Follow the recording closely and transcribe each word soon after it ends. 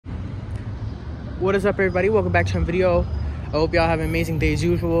What is up, everybody? Welcome back to a video. I hope y'all have an amazing day as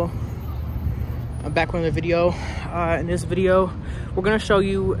usual. I'm back with another video. In this video, we're gonna show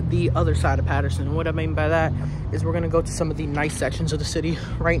you the other side of Paterson. And what I mean by that is we're gonna go to some of the nice sections of the city.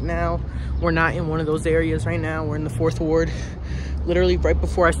 Right now, we're not in one of those areas right now. We're in the 4th Ward. Literally right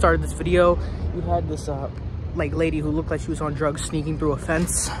before I started this video, you had this like lady who looked like she was on drugs sneaking through a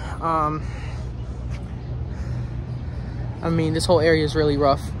fence. I mean, this whole area is really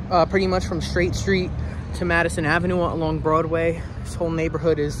rough. Pretty much from Straight Street to Madison Avenue along Broadway, this whole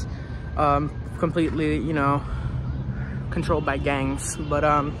neighborhood is completely, you know, controlled by gangs. But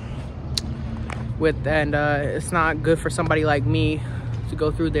it's not good for somebody like me to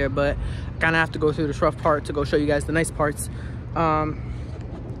go through there, but I kind of have to go through this rough part to go show you guys the nice parts.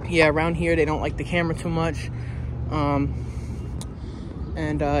 Yeah, around here they don't like the camera too much.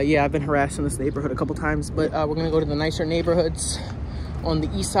 Yeah, I've been harassed in this neighborhood a couple times, but we're gonna go to the nicer neighborhoods on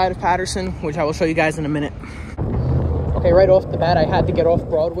the east side of Paterson, which I will show you guys in a minute. Okay, right off the bat, I had to get off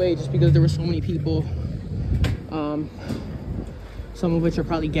Broadway just because there were so many people, some of which are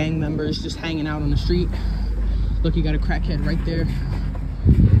probably gang members just hanging out on the street. Look, you got a crackhead right there.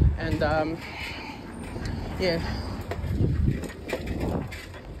 And yeah.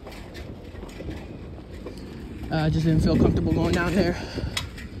 I just didn't feel comfortable going down there.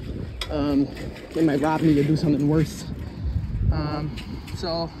 They might rob me or do something worse.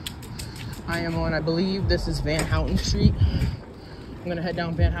 So I am on, I believe this is Van Houten Street. I'm gonna head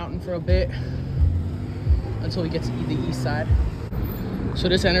down Van Houten for a bit until we get to the east side. So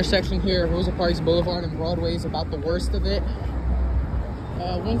this intersection here, Rosa Parks Boulevard and Broadway, is about the worst of it.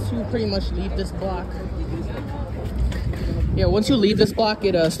 Once you pretty much leave this block, once you leave this block,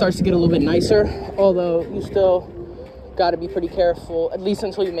 it starts to get a little bit nicer, although you still got to be pretty careful, at least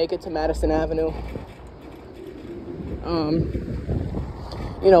until you make it to Madison Avenue.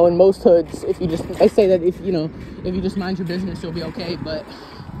 You know, in most hoods, they say that if you just mind your business, you'll be okay, but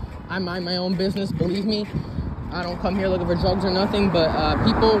I mind my own business, believe me. I don't come here looking for drugs or nothing, but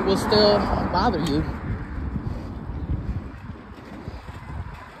people will still bother you.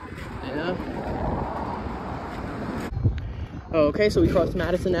 Okay, so we crossed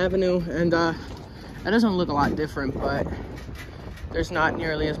Madison Avenue, and that doesn't look a lot different, but there's not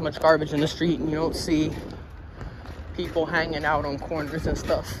nearly as much garbage in the street, and you don't see people hanging out on corners and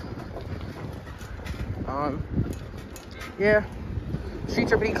stuff. Yeah,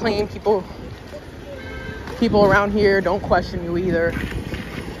 streets are pretty clean. People around here don't question you either.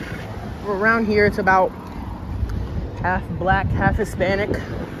 Around here, it's about half black, half Hispanic.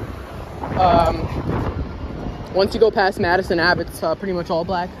 Once you go past Madison Ave, it's pretty much all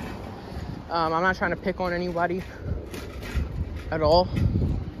black. I'm not trying to pick on anybody at all.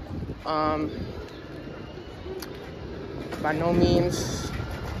 By no means.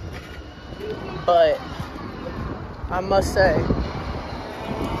 But I must say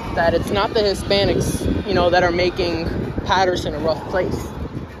that it's not the Hispanics, you know, that are making Paterson a rough place.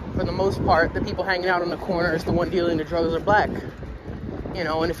 For the most part, the people hanging out on the corners, the one dealing the drugs, are black. You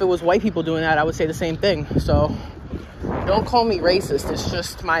know, and if it was white people doing that, I would say the same thing. So don't call me racist. It's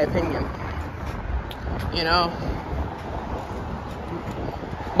just my opinion. You know,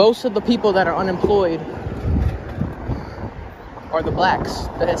 most of the people that are unemployed are the blacks.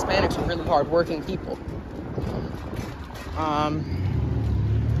 The Hispanics are really hardworking people.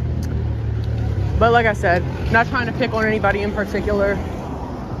 But like I said, not trying to pick on anybody in particular.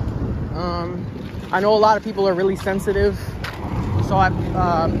 I know a lot of people are really sensitive. So I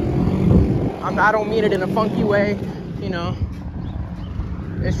don't mean it in a funky way, you know.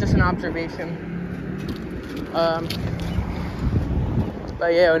 It's just an observation.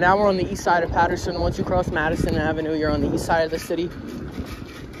 But yeah, now we're on the east side of Paterson. Once you cross Madison Avenue, you're on the east side of the city.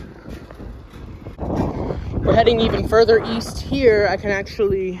 We're heading even further east. Here, I can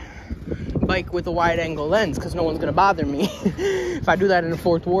actually bike with a wide-angle lens because no one's gonna bother me. If I do that in the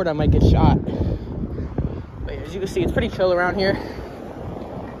 4th Ward, I might get shot. But as you can see, it's pretty chill around here.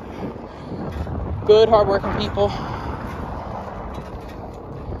 Good, hardworking people.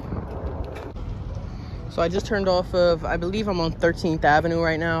 So I just turned off of, I believe I'm on 13th Avenue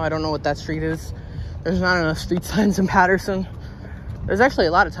right now. I don't know what that street is. There's not enough street signs in Paterson. There's actually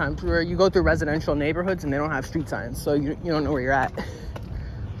a lot of times where you go through residential neighborhoods and they don't have street signs, so you don't know where you're at.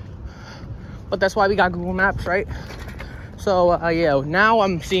 But that's why we got Google Maps, right? So yeah, now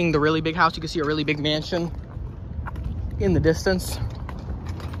I'm seeing the really big house. You can see a really big mansion in the distance.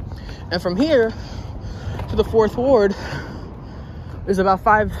 And from here to the 4th Ward is about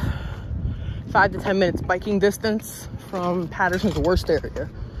 5 to 10 minutes biking distance from Paterson's worst area.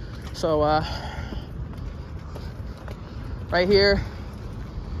 So right here,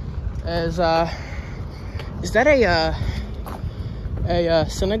 Is that a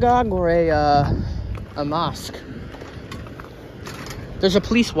synagogue or a mosque? There's a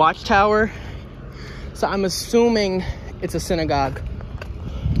police watchtower, so I'm assuming it's a synagogue.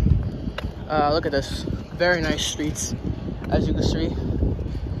 Look at this, very nice streets, as you can see.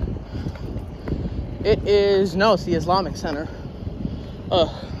 It's the Islamic Center.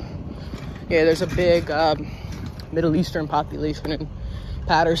 Yeah, there's a big Middle Eastern population in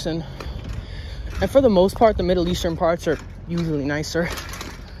Paterson. And for the most part, the Middle Eastern parts are usually nicer.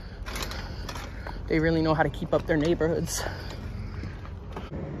 They really know how to keep up their neighborhoods.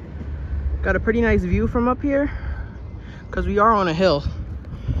 Got a pretty nice view from up here, because we are on a hill.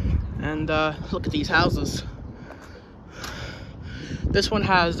 And look at these houses. This one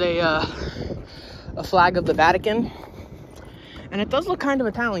has a flag of the Vatican. And it does look kind of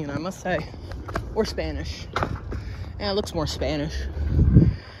Italian, I must say. Or Spanish. Yeah, it looks more Spanish.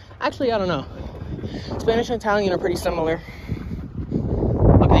 Actually, I don't know. Spanish and Italian are pretty similar.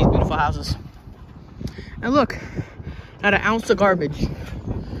 Look at these beautiful houses. And look, not an ounce of garbage.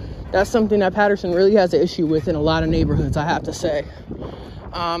 That's something that Paterson really has an issue with in a lot of neighborhoods, I have to say.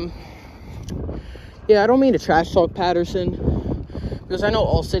 Yeah, I don't mean to trash talk Paterson, because I know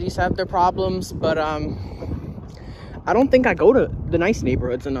all cities have their problems, but I don't think I go to the nice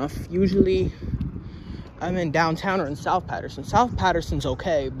neighborhoods enough. Usually I'm in downtown or in South Paterson. South Paterson's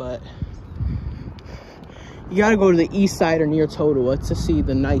okay, but you gotta go to the east side or near Totowa to see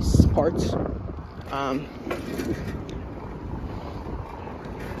the nice parts.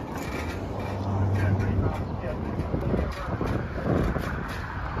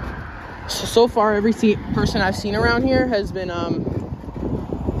 So far, every person I've seen around here has been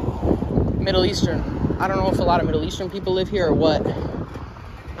Middle Eastern. I don't know if a lot of Middle Eastern people live here or what.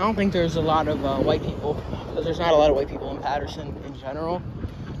 I don't think there's a lot of white people, because there's not a lot of white people in Paterson in general.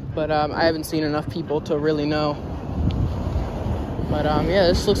 But I haven't seen enough people to really know. But yeah,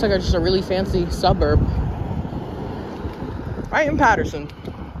 this looks like just a really fancy suburb right in Paterson.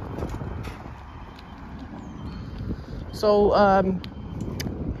 So I'm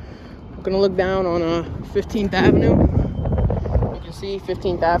gonna look down on 15th Avenue. You can see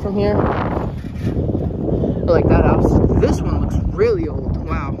 15th Ave from here. I like that house. This one looks really old.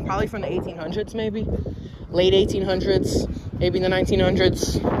 Wow, probably from the 1800s, maybe late 1800s, maybe the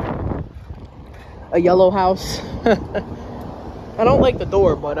 1900s. A yellow house. I don't like the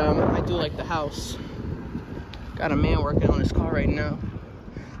door, but I do like the house. Got a man working on his car right now.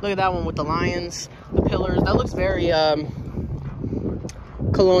 Look at that one with the lions, the pillars. That looks very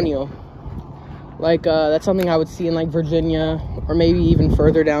colonial. Like that's something I would see in like Virginia, or maybe even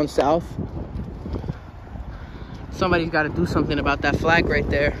further down south. Somebody's got to do something about that flag right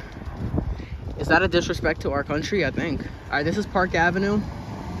there. Is that a disrespect to our country? I think. All right, this is Park Avenue,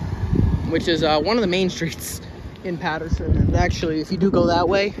 which is one of the main streets in Paterson. And actually, if you do go that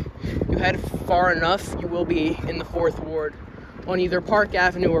way, you head far enough, you will be in the 4th Ward on either Park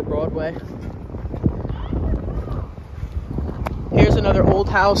Avenue or Broadway. Here's another old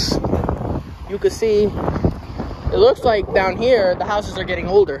house. You can see, it looks like down here, the houses are getting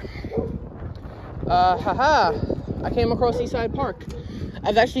older. I came across Eastside Park.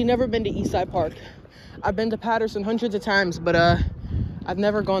 I've actually never been to Eastside Park. I've been to Paterson hundreds of times, but I've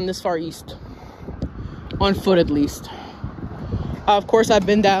never gone this far east. On foot, at least. Of course, I've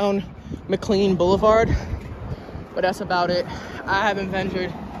been down McClean Blvd, but that's about it. I haven't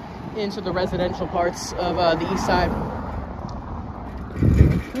ventured into the residential parts of the east side.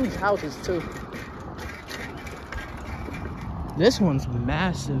 Huge houses, too. This one's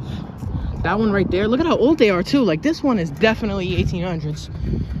massive. That one right there, look at how old they are, too. Like, this one is definitely 1800s.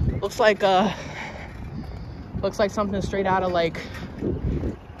 Looks like something straight out of like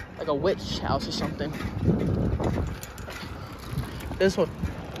a witch house or something. This one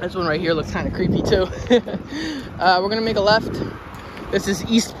right here looks kind of creepy too. We're gonna make a left. This is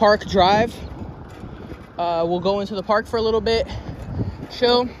East Park Drive. We'll go into the park for a little bit,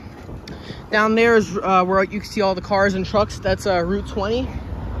 chill. Down there is where you can see all the cars and trucks. That's Route 20,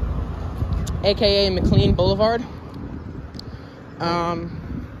 aka McClean Blvd.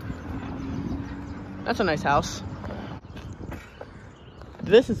 That's a nice house.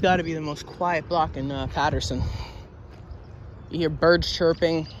 This has got to be the most quiet block in Paterson. You hear birds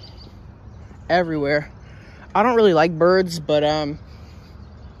chirping everywhere. I don't really like birds, but it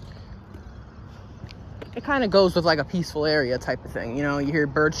kind of goes with like a peaceful area type of thing. You know, you hear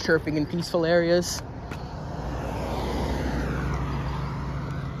birds chirping in peaceful areas.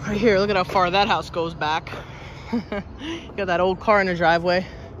 Right here, look at how far that house goes back. You got that old car in the driveway.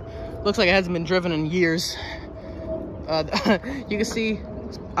 Looks like it hasn't been driven in years. You can see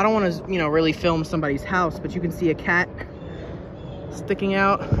I don't want to, you know, really film somebody's house, but you can see a cat sticking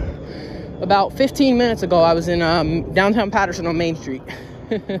out. About 15 minutes ago, I was in downtown Paterson on Main Street.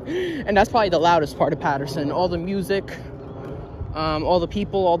 And that's probably the loudest part of Paterson. All the music, all the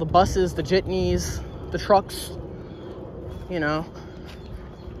people, all the buses, the jitneys, the trucks, you know.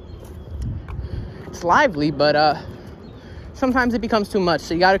 It's lively, but sometimes it becomes too much.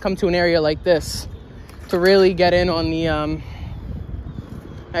 So you got to come to an area like this to really get in on the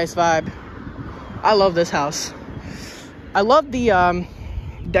nice vibe. I love this house. I love the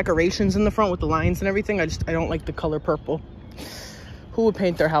decorations in the front with the lines and everything. I don't like the color purple. Who would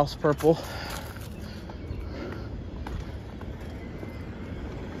paint their house purple?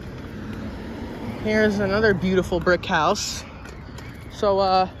 Here's another beautiful brick house. So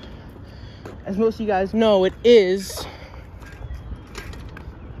as most of you guys know, it is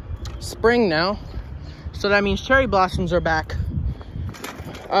spring now, so that means cherry blossoms are back.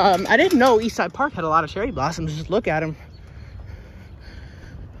 I didn't know Eastside Park had a lot of cherry blossoms. Just look at them.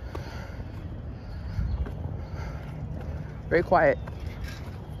 Very quiet.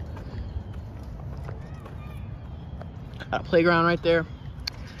 Got a playground right there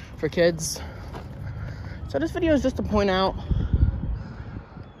for kids. So this video is just to point out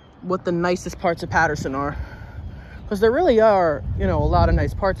what the nicest parts of Paterson are, because there really are, you know, a lot of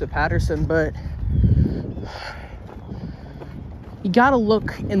nice parts of Paterson, but you gotta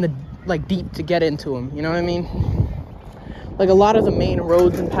look in the deep to get into them, you know what I mean? Like a lot of the main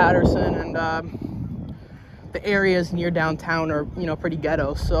roads in Paterson and the areas near downtown are, you know, pretty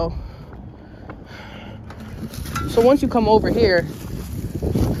ghetto. So once you come over here,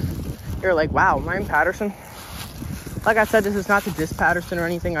 you're like, wow, am I in Paterson? Like I said, this is not to diss Paterson or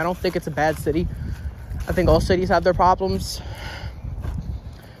anything. I don't think it's a bad city. I think all cities have their problems.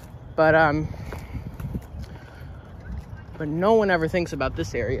 But no one ever thinks about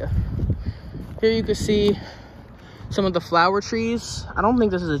this area. Here you can see some of the flower trees. I don't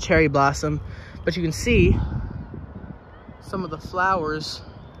think this is a cherry blossom, but you can see some of the flowers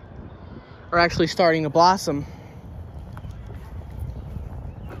are actually starting to blossom.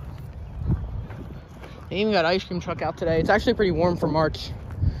 They even got an ice cream truck out today. It's actually pretty warm for March.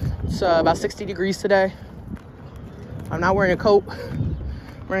 It's about 60 degrees today. I'm not wearing a coat. I'm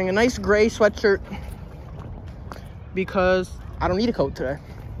wearing a nice gray sweatshirt because I don't need a coat today.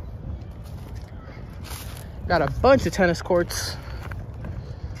 Got a bunch of tennis courts.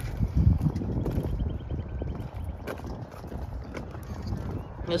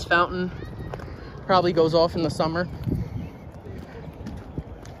 This fountain probably goes off in the summer.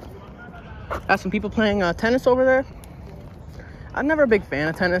 Got some people playing tennis over there. I'm never a big fan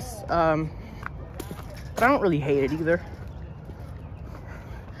of tennis, but I don't really hate it either.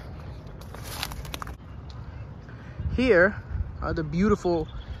 Here are the beautiful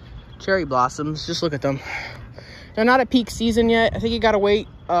cherry blossoms. Just look at them. They're not at peak season yet. I think you gotta wait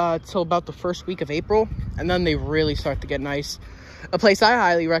till about the first week of April, and then they really start to get nice. A place I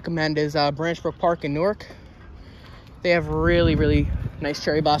highly recommend is Branchbrook Park in Newark. They have really, really nice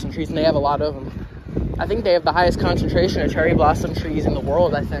cherry blossom trees, and they have a lot of them. I think they have the highest concentration of cherry blossom trees in the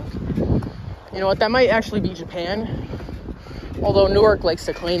world, I think. You know what, that might actually be Japan. Although Newark likes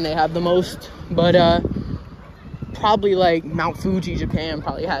to claim they have the most, but probably like Mount Fuji, Japan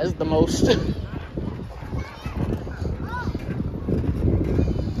probably has the most.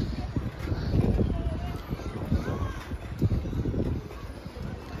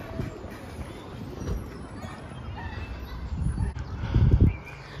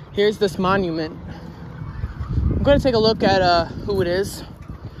 Here's this monument. I'm going to take a look at who it is.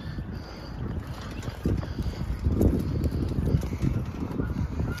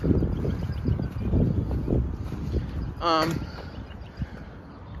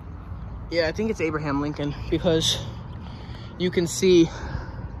 Yeah, I think it's Abraham Lincoln, because you can see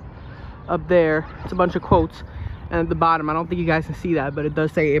up there, it's a bunch of quotes, and at the bottom, I don't think you guys can see that, but it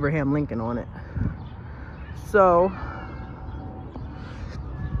does say Abraham Lincoln on it. So,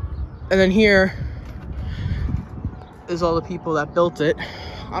 and then here is all the people that built it.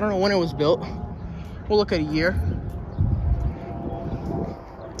 I don't know when it was built. We'll look at a year.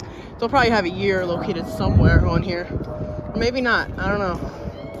 They'll probably have a year located somewhere on here. Or maybe not, I don't know.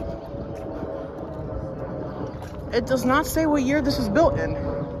 It does not say what year this was built in,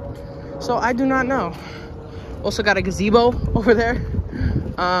 so I do not know. Also got a gazebo over there.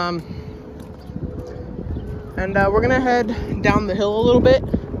 And we're gonna head down the hill a little bit.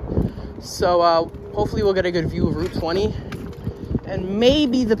 So hopefully we'll get a good view of Route 20 and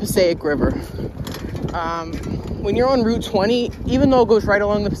maybe the Passaic River. When you're on Route 20, even though it goes right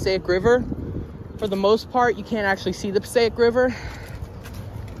along the Passaic River, for the most part, you can't actually see the Passaic River.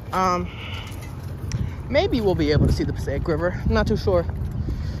 Maybe we'll be able to see the Passaic River. I'm not too sure.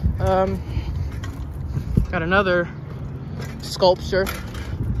 Got another sculpture.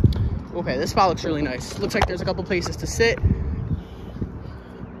 Okay, this spot looks really nice. Looks like there's a couple places to sit.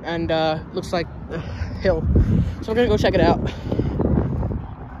 And looks like a hill. So we're gonna go check it out.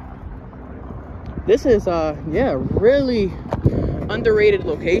 This is, yeah, really underrated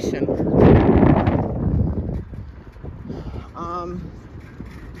location.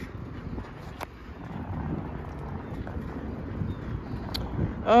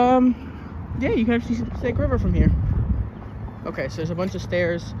 Yeah, you can actually see the Passaic River from here. Okay, so there's a bunch of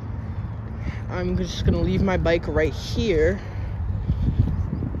stairs. I'm just gonna leave my bike right here.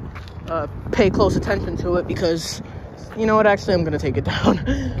 Pay close attention to it because, you know what, actually I'm gonna take it down.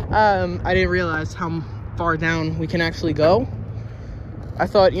 I didn't realize how far down we can actually go. I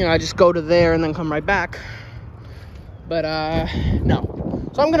thought, you know, I just go to there and then come right back. But no.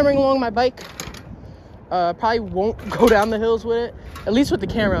 So I'm gonna bring along my bike. Probably won't go down the hills with it, at least with the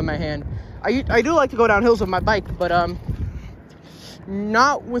camera in my hand. I do like to go down hills with my bike, but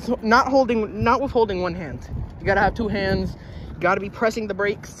not with holding one hand. You gotta have two hands. You gotta be pressing the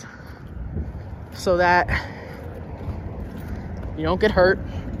brakes so that you don't get hurt.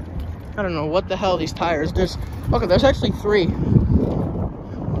 I don't know what the hell these tires. There's actually 3.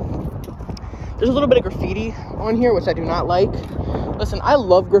 There's a little bit of graffiti on here, which I do not like. Listen, I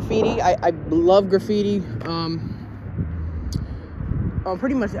love graffiti. I love graffiti.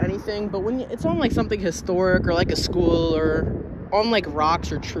 Pretty much anything, but when it's on like something historic or like a school or on like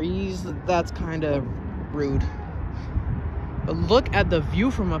rocks or trees, that's kind of rude. But look at the view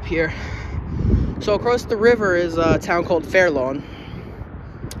from up here. So across the river is a town called Fairlawn,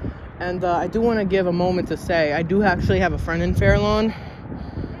 and I do want to give a moment to say I do actually have a friend in Fairlawn.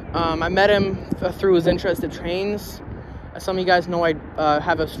 I met him through his interest in trains. As some of you guys know, I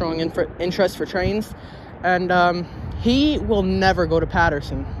have a strong interest for trains, and he will never go to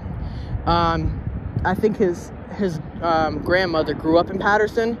Paterson. I think his grandmother grew up in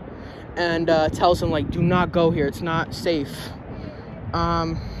Paterson and tells him, like, do not go here, it's not safe.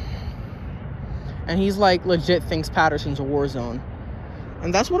 And he's like legit thinks Paterson's a war zone,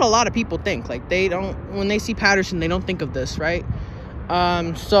 and that's what a lot of people think. Like, they don't, when they see Paterson, they don't think of this, right?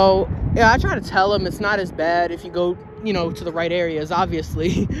 So yeah, I try to tell him it's not as bad if you go, you know, to the right areas.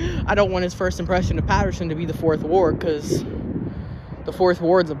 Obviously, I don't want his first impression of Paterson to be the 4th Ward, because the 4th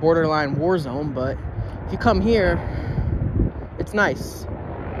Ward's a borderline war zone. But if you come here, it's nice.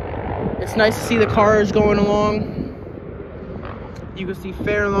 It's nice to see the cars going along. You can see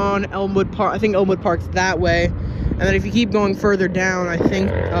Fairlawn, Elmwood Park. I think Elmwood Park's that way. And then if you keep going further down, I think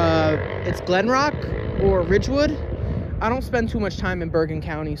it's Glenrock or Ridgewood. I don't spend too much time in Bergen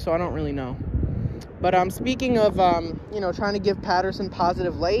County, so I don't really know. But speaking of, you know, trying to give Paterson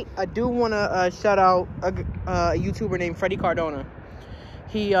positive light, I do want to shout out a YouTuber named Freddie Cardona.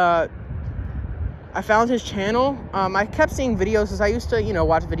 I found his channel. I kept seeing videos as I used to, you know,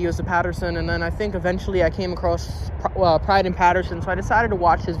 watch videos of Paterson, and then I think eventually I came across Pride in Paterson, so I decided to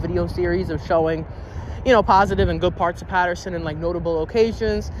watch his video series of showing, you know, positive and good parts of Paterson and like notable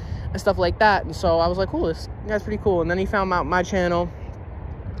locations and stuff like that. And so I was like, cool, this guy's pretty cool. And then he found my channel,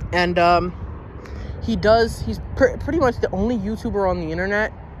 and he's pretty much the only YouTuber on the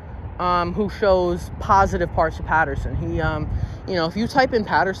internet who shows positive parts of Paterson. He you know, if you type in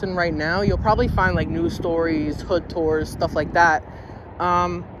Paterson right now, you'll probably find like news stories, hood tours, stuff like that.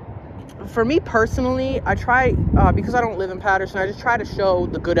 For me personally, I try, because I don't live in Paterson, I just try to show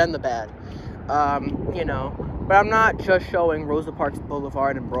the good and the bad. You know, but I'm not just showing Rosa Parks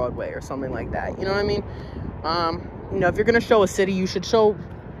Boulevard and Broadway or something like that. You know what I mean? You know, if you're gonna show a city, you should show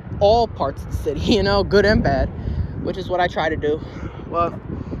all parts of the city, you know, good and bad, which is what I try to do. Well,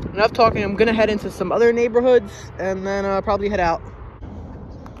 enough talking. I'm gonna head into some other neighborhoods and then probably head out.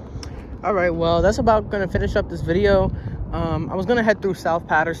 All right, well, that's about gonna finish up this video. I was gonna head through South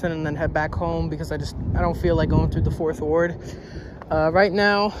Paterson and then head back home because I don't feel like going through the 4th Ward. Right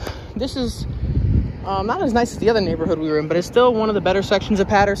now, this is not as nice as the other neighborhood we were in, but it's still one of the better sections of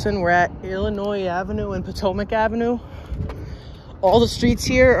Paterson. We're at Illinois Avenue and Potomac Avenue. All the streets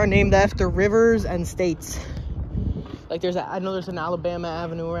here are named after rivers and states. Like I know there's an Alabama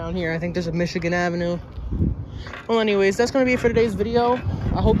Avenue around here. I think there's a Michigan Avenue. Well, anyways, that's going to be it for today's video.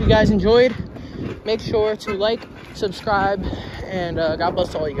 I hope you guys enjoyed. Make sure to like, subscribe, and God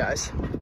bless all you guys.